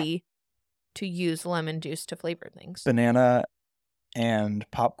 really Yeah. easy to use lemon juice to flavor things. Banana and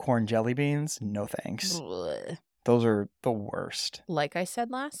popcorn jelly beans, no thanks. Blech. Those are the worst. Like I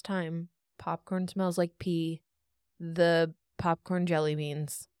said last time, popcorn smells like pee. The popcorn jelly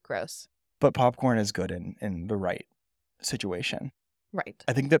beans, gross. But popcorn is good in the right situation. Right.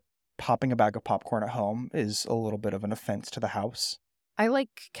 I think that popping a bag of popcorn at home is a little bit of an offense to the house. I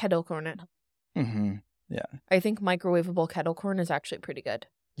like kettle corn at home. Mm-hmm. Yeah. I think microwavable kettle corn is actually pretty good.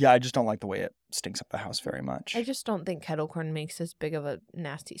 Yeah, I just don't like the way it stinks up the house very much. I just don't think kettle corn makes as big of a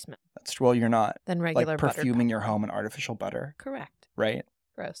nasty smell That's well, you're not than regular like buttered perfuming your popcorn. home in artificial butter, Correct. right?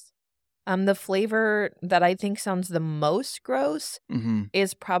 Gross. The flavor that I think sounds the most gross Mm-hmm.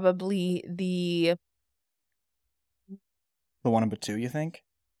 is probably the one number 2, you think?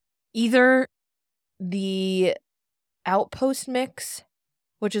 either the Outpost mix,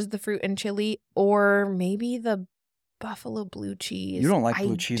 which is the fruit and chili, or maybe the buffalo blue cheese. You don't like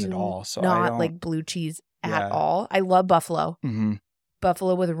blue cheese at all, so I not don't like blue cheese Yeah. at all. I love buffalo. Mm-hmm.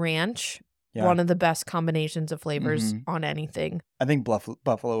 Buffalo with ranch, Yeah. one of the best combinations of flavors Mhm. on anything. I think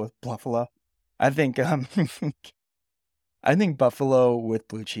buffalo with buffalo. I think I think buffalo with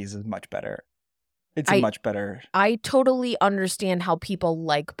blue cheese is much better. It's a much better. I totally understand how people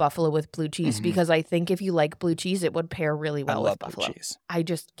like buffalo with blue cheese Mhm. because I think if you like blue cheese, it would pair really I well love with buffalo. blue cheese. I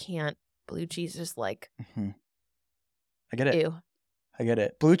just can't. Blue cheese is like, Mm-hmm. I get it. ew. I get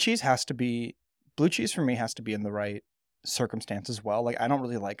it. Blue cheese for me has to be in the right circumstance as well. Like I don't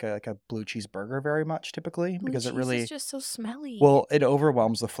really like a blue cheese burger very much typically Blue because cheese it really is just so smelly. well, it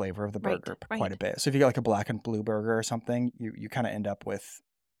overwhelms the flavor of the Right, burger right. quite a bit. So if you get like a black and blue burger or something, you kind of end up with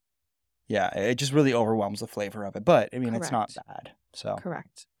it just really overwhelms the flavor of it. But I mean, it's not Correct. bad. So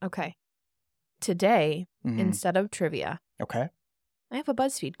Correct. Okay. Today, mhm. instead of trivia, Okay. I have a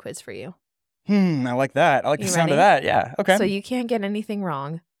BuzzFeed quiz for you. I like that. I like You the sound of ready? that. Yeah. Okay. So you can't get anything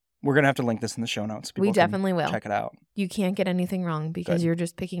wrong. We're gonna have to link this in the show notes. We People can definitely will. check it out. You can't get anything wrong because Good. you're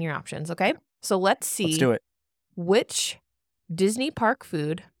just picking your options, okay? So let's see Let's do it. which Disney park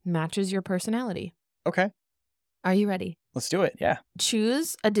food matches your personality. Okay. Are you ready? Let's do it. Yeah.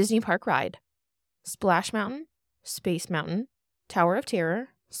 Choose a Disney park ride. Splash Mountain, Space Mountain, Tower of Terror,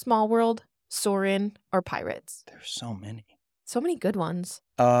 Small World, Soarin', or Pirates. There's so many. So many good ones.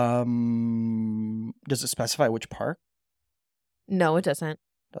 Does it specify which park? No, it doesn't.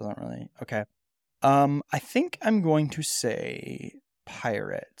 Doesn't really. Okay. I think I'm going to say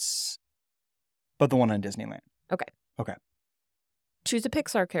Pirates, but the one in Disneyland. Choose a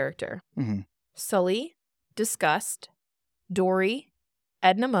Pixar character. Mhm. Sully, Disgust, Dory,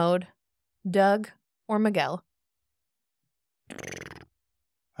 Edna Mode, Doug, or Miguel.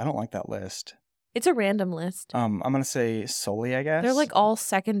 I don't like that list. It's a random list. I'm gonna say Sully, I guess. They're like all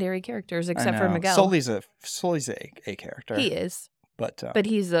secondary characters I except for know. Miguel. Sully's a character. He is, but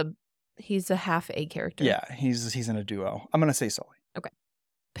he's a half a character. yeah, he's in a duo. I'm gonna say Sully.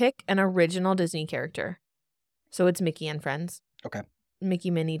 Pick an original Disney character. So it's Mickey and Friends. Okay.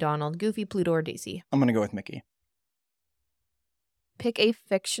 Mickey, Minnie, Donald, Goofy, Pluto, or Daisy. I'm gonna go with Mickey. Pick a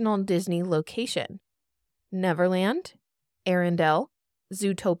fictional Disney location. Neverland, Arendelle,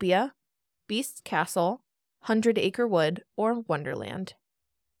 Zootopia, Beast's Castle, 100 Acre Wood, or Wonderland.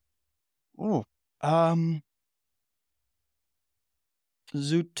 Ooh.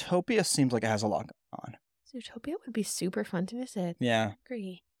 Zootopia seems like it has a lot going on. Zootopia would be super fun to visit. Yeah.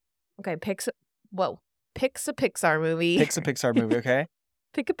 Agree. Okay, picks a Pixar movie. Picks a Pixar movie, okay?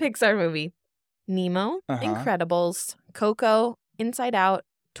 Pick a Pixar movie. Nemo, Uh-huh. Incredibles, Coco, Inside Out,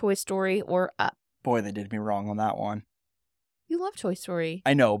 Toy Story, or Up. Boy, they did me wrong on that one. You love Toy Story.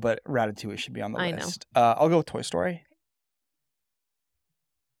 I know, but Ratatouille should be on the I know. list. I'll go with Toy Story.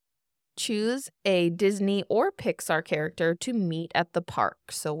 Choose a Disney or Pixar character to meet at the park.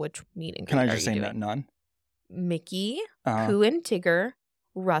 So which meet and Can I greet just are say you doing? none? Mickey, Uh, Pooh and Tigger,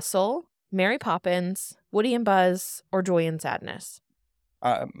 Russell, Mary Poppins, Woody and Buzz, or Joy and Sadness.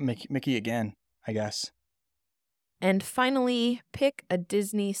 Mickey again, I guess. And finally, pick a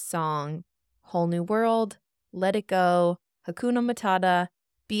Disney song. Whole New World, Let It Go, Hakuna Matata,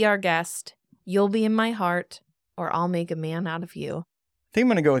 Be Our Guest, You'll Be in My Heart, or I'll Make a Man Out of You. I think I'm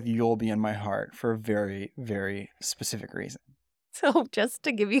going to go with You'll Be in My Heart for a very, very specific reason. So just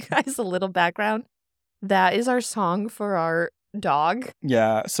to give you guys a little background, that is our song for our dog.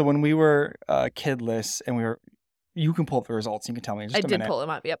 Yeah, so when we were kidless and you can pull up the results, you can tell me in just I a did minute. pull him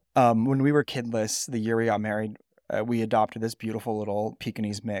up, yep. When we were kidless, the year we got married, we adopted this beautiful little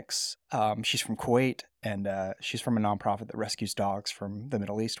Pekingese mix. She's from Kuwait, and she's from a nonprofit that rescues dogs from the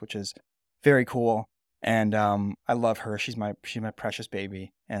Middle East, which is very cool. And I love her. She's my precious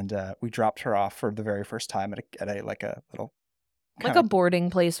baby. And we dropped her off for the very first time at a little like a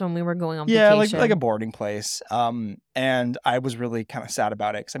boarding place when we were going on vacation. Yeah, like a boarding place. And I was really kind of sad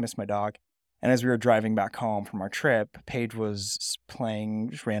about it because I missed my dog. And as we were driving back home from our trip, Paige was playing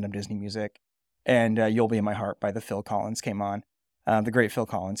just random Disney music. And You'll Be in My Heart by the Phil Collins came on. The great Phil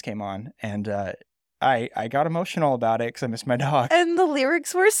Collins came on. And I got emotional about it because I missed my dog. And the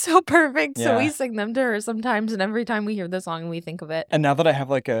lyrics were so perfect. Yeah. So we sing them to her sometimes. And every time we hear the song, we think of it. And now that I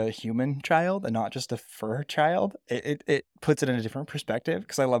have like a human child and not just a fur child, it puts it in a different perspective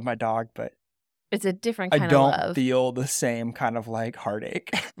because I love my dog, but it's a different kind of love. I don't feel the same kind of like heartache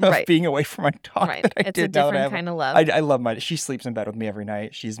of being away from my dog. Right. That I it's did a different kind of love. I love she sleeps in bed with me every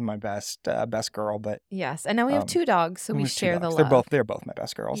night. She's my best girl. But yes, and now we have 2 dogs, so we share the love. They're both my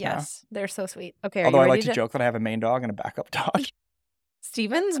best girls. Yes, they're so sweet. Okay, although I like to joke that I have a main dog and a backup dog.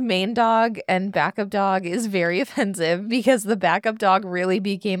 Steven's main dog and backup dog is very offensive because the backup dog really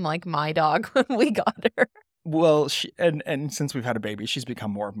became like my dog when we got her. Well, and since we've had a baby, she's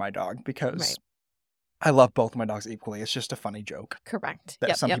become more of my dog because I love both my dogs equally. It's just a funny joke. Correct.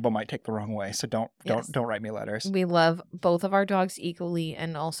 That some people might take the wrong way. So don't write me letters. We love both of our dogs equally,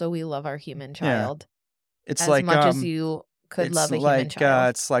 and also we love our human child. Yeah. It's as like much as you could love a human child.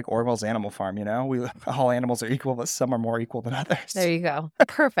 It's like Orwell's Animal Farm. All animals are equal, but some are more equal than others. There you go.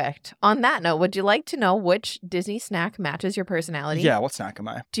 Perfect. On that note, would you like to know which Disney snack matches your personality? Yeah. What snack am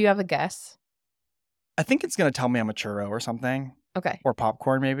I? Do you have a guess? I think it's going to tell me I'm a churro or something. Okay. Or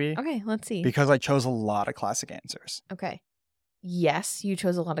popcorn, maybe. Okay, let's see. Because I chose a lot of classic answers. Okay. Yes, you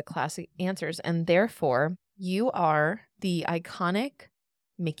chose a lot of classic answers, and therefore you are the iconic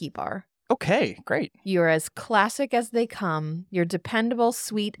Mickey bar. Okay, great. You're as classic as they come. You're dependable,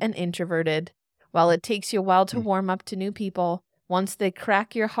 sweet, and introverted. While it takes you a while to warm up to new people, once they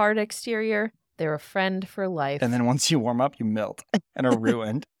crack your hard exterior, they're a friend for life. And then once you warm up, you melt and are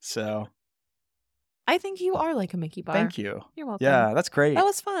ruined. So I think you are like a Mickey bar. Thank you. You're welcome. Yeah, that's great. That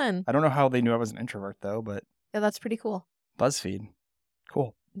was fun. I don't know how they knew I was an introvert, though, but... Yeah, that's pretty cool. BuzzFeed.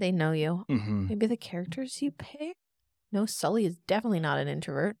 Cool. They know you. Mm-hmm. Maybe the characters you pick? No, Sully is definitely not an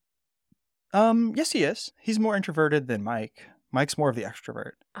introvert. Yes, he is. He's more introverted than Mike. Mike's more of the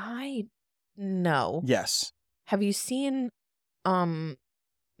extrovert. I know. Yes. Have you seen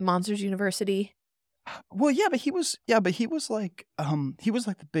Monsters University? Well, but he was like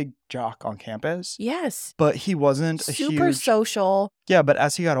the big jock on campus. Yes. But he wasn't super social. Yeah, but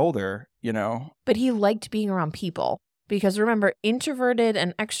as he got older, But he liked being around people. Because remember, introverted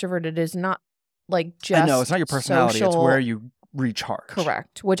and extroverted is not like just I know, it's not your personality, social. It's where you recharge.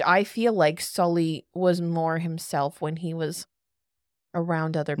 Correct. Which I feel like Sully was more himself when he was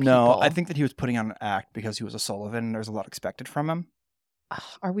around other people. No, I think that he was putting on an act because he was a Sullivan and there's a lot expected from him.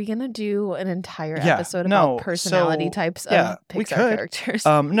 Are we going to do an entire episode about personality types of Pixar characters?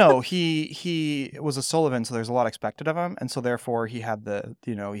 No, he was a Sullivan, so there's a lot expected of him. And so therefore he had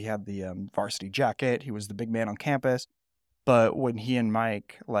the varsity jacket. He was the big man on campus. But when he and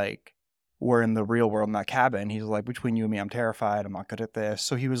Mike were in the real world in that cabin, he's like, between you and me, I'm terrified. I'm not good at this.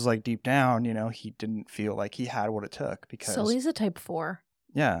 So he was like, deep down, he didn't feel like he had what it took because Sully's a type 4.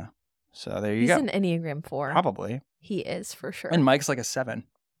 Yeah. So there you go. He's an Enneagram 4. Probably. He is, for sure. And Mike's like a 7.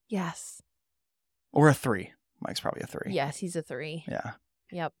 Yes. Or a 3. Mike's probably a 3. Yes, he's a 3. Yeah.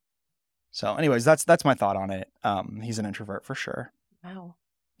 Yep. So anyways, that's my thought on it. He's an introvert for sure. Wow.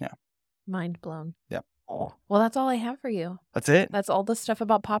 Yeah. Mind blown. Yep. Oh. Well, that's all I have for you. That's it? That's all the stuff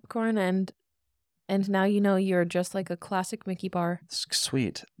about popcorn and now you're just like a classic Mickey bar.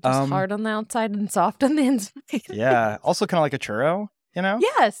 Sweet. Just hard on the outside and soft on the inside. Yeah. Also kind of like a churro,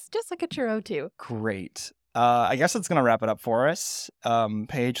 Yes, just like a churro too. Great. I guess that's going to wrap it up for us.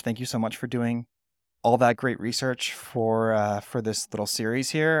 Paige, thank you so much for doing all that great research for this little series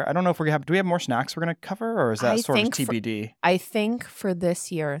here. I don't know if do we have more snacks we're going to cover, or is that sort of TBD? I think for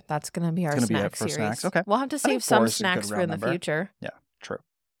this year, that's going to be our snack series. Snacks. Okay. We'll have to save some snacks for in the future. Yeah, true.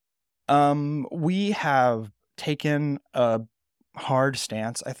 We have taken a hard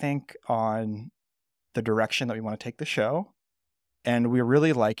stance, I think, on the direction that we want to take the show. And we're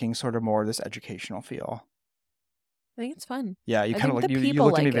really liking sort of more of this educational feel. I think it's fun. Yeah, you kind of you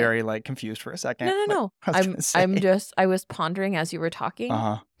looked at me very confused for a second. No. I was pondering as you were talking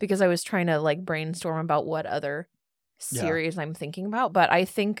because I was trying to brainstorm about what other series I'm thinking about. But I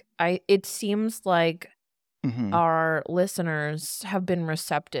think it seems like our listeners have been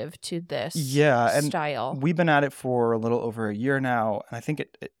receptive to this style. And we've been at it for a little over a year now, and I think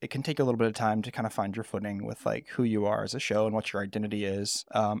it can take a little bit of time to kind of find your footing with like who you are as a show and what your identity is.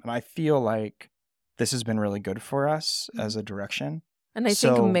 And I feel like this has been really good for us as a direction. And I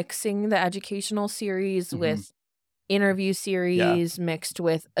think mixing the educational series with interview series mixed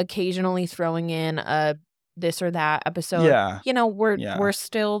with occasionally throwing in a this or that episode. You know, we're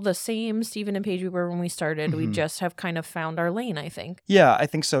still the same Stephen and Paige we were when we started. We just have kind of found our lane, I think. Yeah, I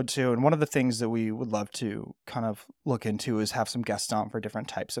think so too. And one of the things that we would love to kind of look into is have some guests on for different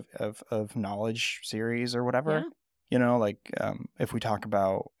types of knowledge series or whatever. Yeah. You know, like if we talk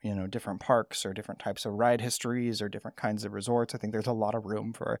about, you know, different parks or different types of ride histories or different kinds of resorts, I think there's a lot of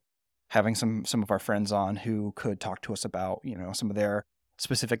room for having some of our friends on who could talk to us about, you know, some of their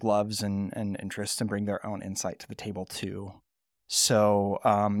specific loves and interests and bring their own insight to the table too. So,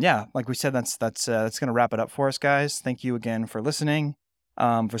 like we said, that's going to wrap it up for us, guys. Thank you again for listening,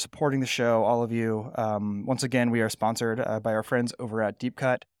 for supporting the show, all of you. Once again, we are sponsored by our friends over at Deep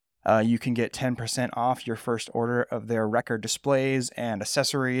Cut. You can get 10% off your first order of their record displays and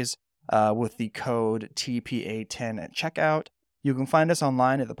accessories with the code TPA10 at checkout. You can find us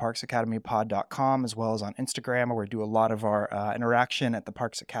online at theparksacademypod.com as well as on Instagram, where we do a lot of our interaction at the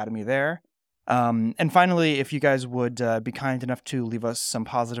Parks Academy there. And finally, if you guys would be kind enough to leave us some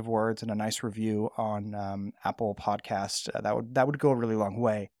positive words and a nice review on Apple Podcast, that would go a really long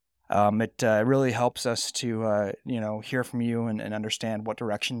way. It really helps us to hear from you and understand what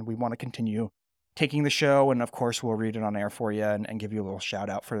direction we want to continue taking the show. And of course, we'll read it on air for you and give you a little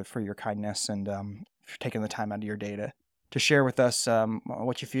shout out for your kindness and for taking the time out of your day to share with us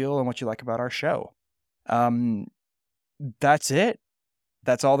what you feel and what you like about our show. That's it.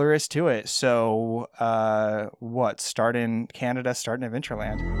 That's all there is to it. So, start in Canada, start in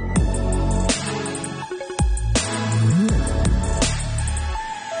Adventureland.